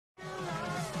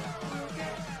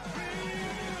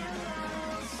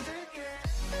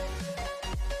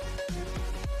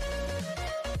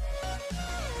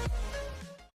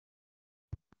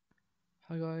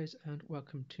Hi guys, and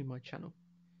welcome to my channel.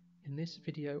 In this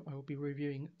video I will be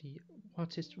reviewing the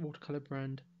artist watercolour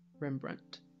brand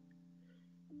Rembrandt.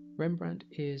 Rembrandt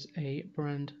is a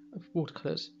brand of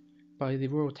watercolours by the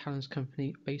Royal Talens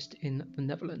company based in the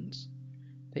Netherlands.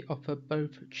 They offer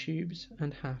both tubes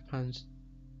and half pans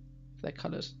for their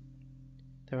colours.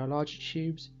 There are larger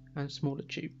tubes and smaller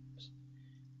tubes.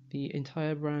 The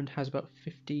entire brand has about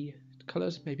 50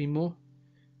 colours, maybe more,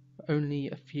 but only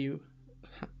a few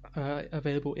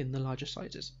available in the larger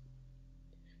sizes.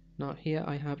 Now here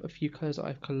I have a few colours that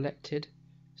I've collected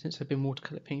since I've been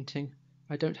watercolour painting.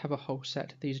 I don't have a whole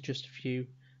set, these are just a few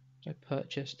that I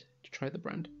purchased to try the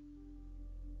brand.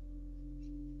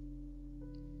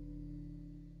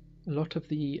 A lot of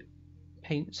the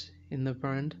paints in the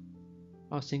brand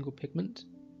are single pigment,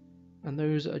 and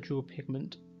those that are dual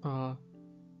pigment are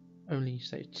only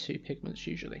say 2 pigments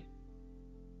usually.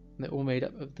 And they're all made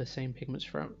up of the same pigments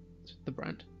throughout the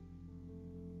brand.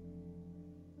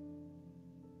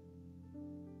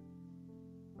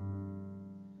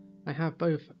 I have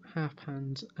both half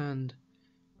pans and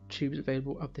tubes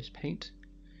available of this paint.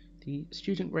 The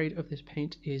student grade of this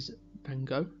paint is Van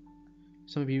Gogh.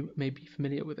 Some of you may be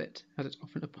familiar with it, as it's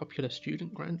often a popular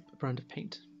student brand of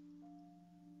paint.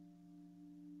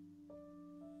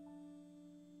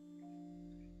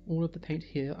 All of the paint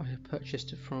here I have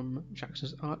purchased from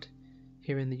Jackson's Art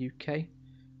here in the UK,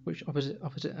 which offers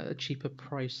it at a cheaper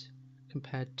price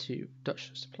compared to Dutch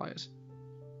suppliers.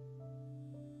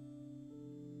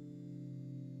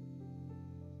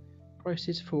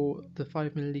 Prices for the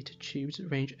 5ml tubes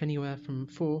range anywhere from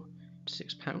 £4 to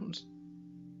 £6.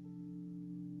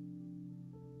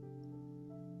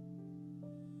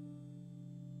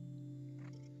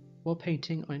 While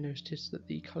painting, I noticed that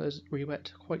the colours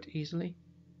re-wet quite easily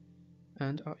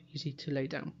and are easy to lay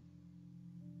down.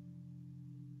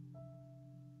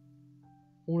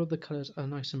 All of the colours are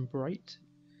nice and bright,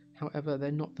 however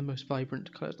they're not the most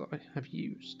vibrant colours that I have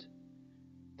used.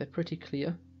 They're pretty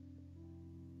clear,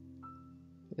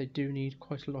 but they do need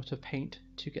quite a lot of paint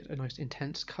to get a nice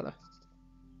intense colour.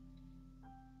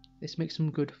 This makes them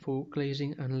good for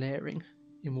glazing and layering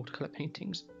in watercolour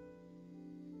paintings.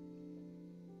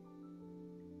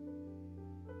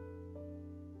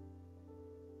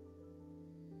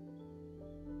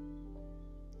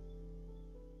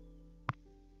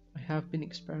 I have been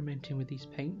experimenting with these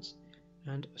paints,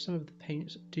 and some of the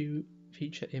paints do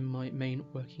feature in my main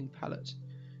working palette,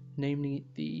 namely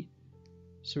the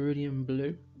cerulean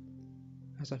blue,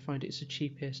 as I find it's the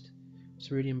cheapest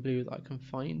cerulean blue that I can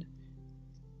find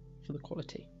for the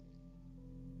quality.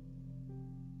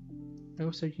 I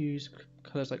also use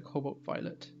colours like cobalt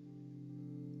violet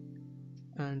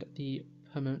and the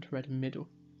permanent red middle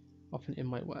often in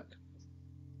my work.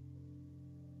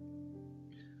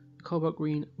 The cobalt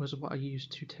green was what I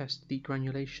used to test the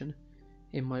granulation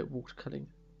in my watercolouring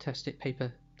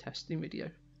paper testing video,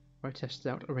 where I tested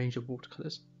out a range of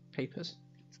watercolours papers.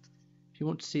 If you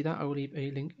want to see that, I will leave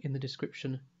a link in the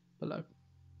description below.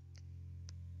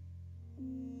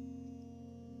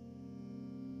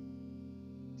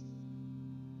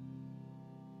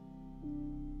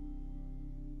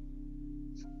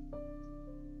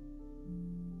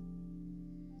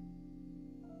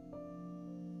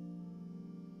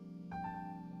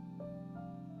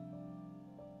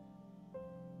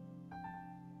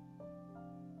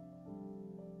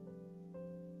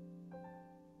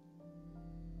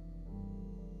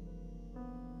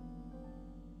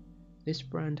 This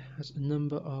brand has a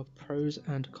number of pros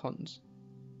and cons.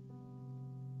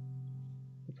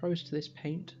 The pros to this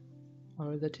paint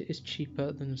are that it is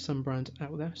cheaper than some brands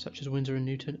out there, such as Winsor &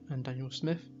 Newton and Daniel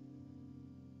Smith.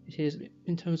 It is,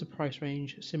 in terms of price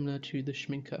range, similar to the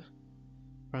Schminker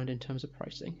brand in terms of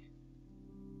pricing.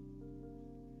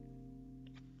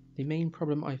 The main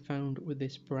problem I found with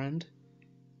this brand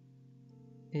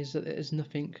is that there is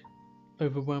nothing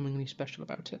overwhelmingly special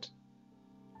about it.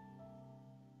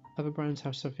 Other brands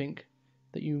have something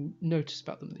that you notice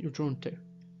about them that you're drawn to.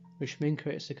 With Schminker,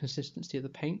 it's the consistency of the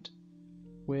paint.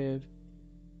 With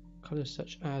colours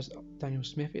such as Daniel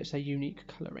Smith, it's a unique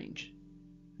colour range.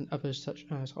 And others such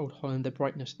as Old Holland, the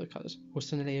brightness of the colours, or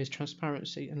Sennelier's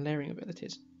transparency and layering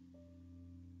abilities.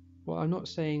 While I'm not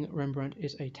saying Rembrandt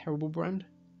is a terrible brand,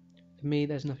 for me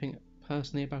there's nothing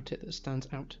personally about it that stands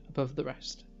out above the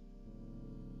rest.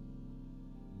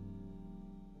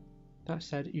 That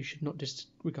said, you should not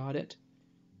disregard it.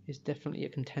 It's definitely a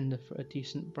contender for a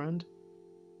decent brand,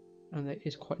 and it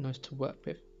is quite nice to work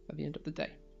with at the end of the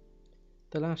day.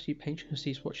 The last few paints you can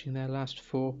see swatching their last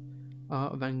 4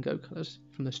 are Van Gogh colours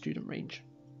from the student range.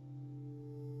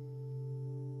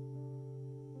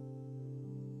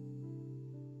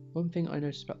 One thing I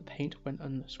noticed about the paint when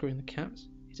unscrewing the caps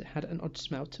is it had an odd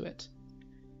smell to it.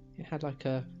 It had like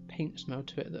a paint smell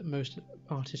to it that most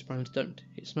artist brands don't.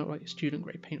 It smelled like student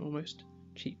grade paint almost,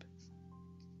 cheap.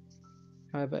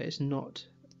 However, it's not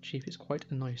cheap, it's quite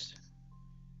a nice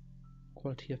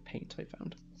quality of paint I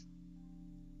found.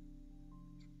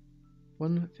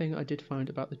 One thing I did find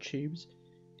about the tubes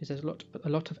is there's a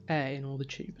lot of air in all the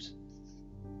tubes.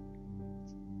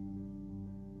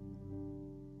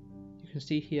 You can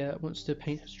see here, once the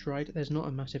paint has dried, there's not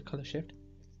a massive colour shift,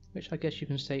 which I guess you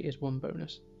can say is one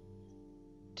bonus.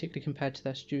 Particularly compared to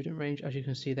their student range, as you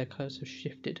can see their colours have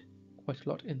shifted quite a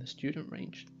lot in the student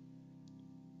range.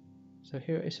 So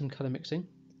here is some colour mixing.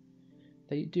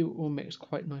 They do all mix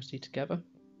quite nicely together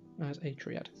as a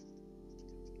triad.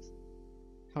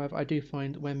 However, I do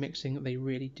find when mixing they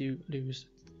really do lose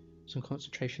some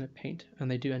concentration of paint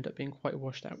and they do end up being quite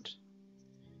washed out.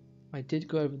 I did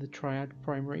go over the triad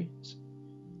primaries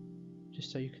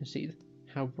just so you can see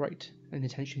how bright and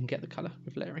intense you can get the colour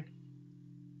with layering.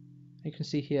 You can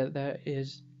see here there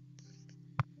is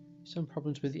some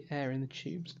problems with the air in the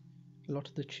tubes. A lot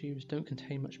of the tubes don't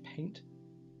contain much paint.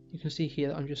 You can see here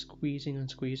that I'm just squeezing and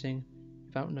squeezing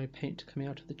without no paint coming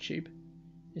out of the tube.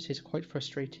 This is quite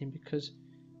frustrating because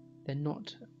they're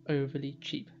not overly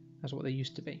cheap as what they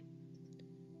used to be.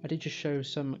 I did just show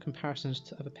some comparisons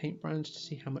to other paint brands to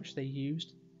see how much they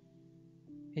used.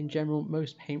 In general,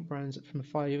 most paint brands from a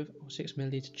 5 or 6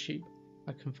 milliliter tube,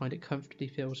 I can find it comfortably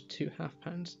fills 2 half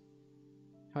pans.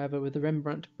 However, with the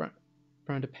Rembrandt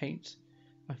brand of paints,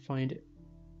 I find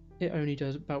it only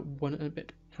does about 1 and a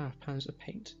bit half pans of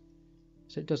paint,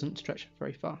 so it doesn't stretch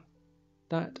very far.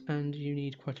 That, and you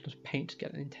need quite a lot of paint to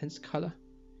get an intense colour,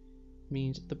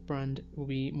 means the brand will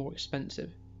be more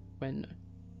expensive when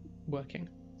working.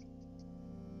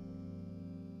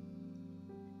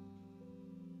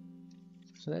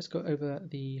 So let's go over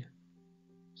the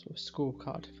sort of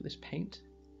scorecard for this paint.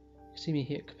 You can see me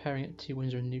here comparing it to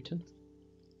Winsor & Newton,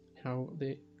 how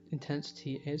the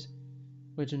intensity is.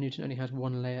 Winsor & Newton only has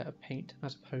 1 layer of paint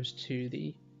as opposed to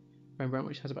the Rembrandt,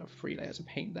 which has about 3 layers of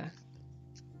paint there.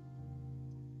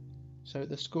 So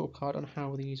the scorecard on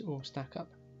how these all stack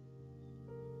up.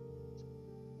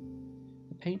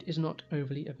 The paint is not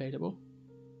overly available.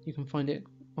 You can find it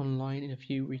online in a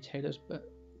few retailers, but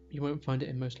you won't find it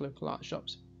in most local art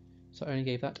shops, so I only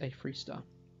gave that a 3 star.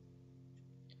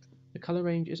 The colour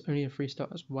range is only a 3 star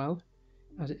as well,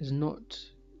 as it does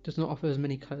not offer as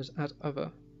many colours as other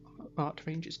art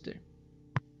ranges do.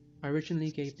 I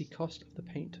originally gave the cost of the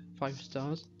paint 5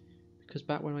 stars because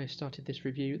back when I started this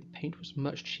review the paint was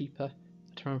much cheaper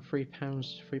at around £3,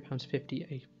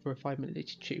 £3.50 for a 5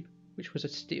 milliliter tube, which was a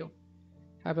steal.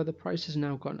 However, the price has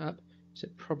now gone up, so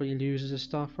it probably loses a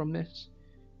star from this,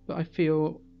 but I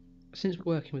feel since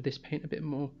working with this paint a bit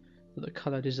more that the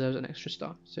colour deserves an extra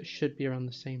star, so it should be around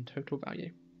the same total value.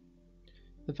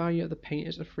 The value of the paint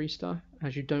is a 3 star,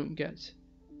 as you don't get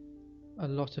a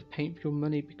lot of paint for your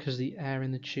money because of the air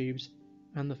in the tubes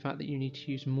and the fact that you need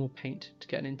to use more paint to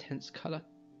get an intense colour,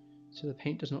 so the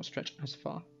paint does not stretch as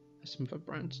far as some other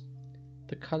brands.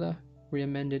 The colour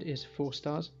re-amended is 4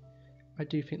 stars. I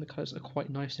do think the colours are quite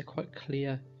nice, they're quite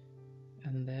clear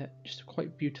and they're just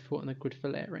quite beautiful and they're good for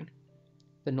layering.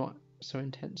 They're not so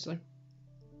intense though.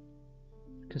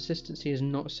 Consistency is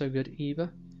not so good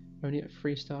either, only at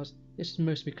 3 stars. This is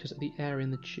mostly because of the air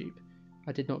in the tube.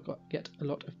 I did not get a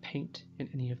lot of paint in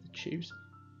any of the tubes.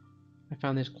 I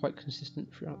found this quite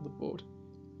consistent throughout the board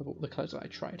of all the colours that I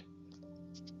tried.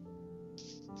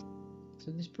 So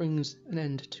this brings an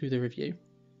end to the review.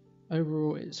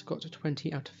 Overall it's got a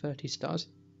 20 out of 30 stars.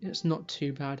 It's not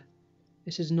too bad.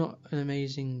 This is not an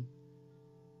amazing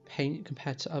paint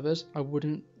compared to others. I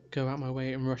wouldn't go out my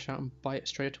way and rush out and buy it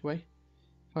straight away.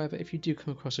 However, if you do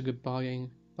come across a good bargain,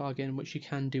 which you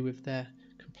can do with their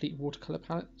complete watercolour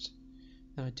palettes,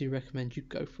 then I do recommend you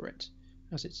go for it,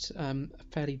 as it's a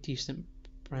fairly decent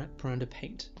brand of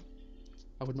paint.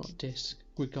 I would not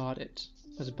disregard it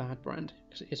as a bad brand,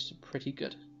 because it is pretty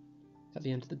good at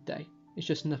the end of the day. It's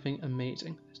just nothing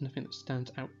amazing. There's nothing that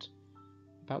stands out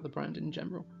about the brand in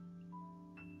general.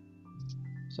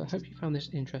 So I hope you found this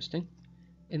interesting.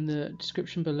 In the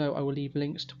description below I will leave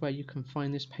links to where you can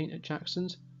find this paint at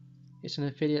Jackson's. It's an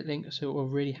affiliate link, so it will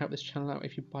really help this channel out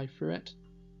if you buy through it.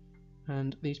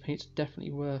 And these paints are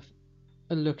definitely worth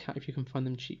a look at if you can find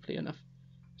them cheaply enough.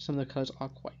 Some of the colours are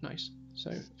quite nice.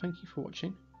 So thank you for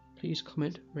watching. Please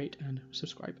comment, rate and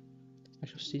subscribe. I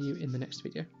shall see you in the next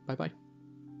video. Bye bye.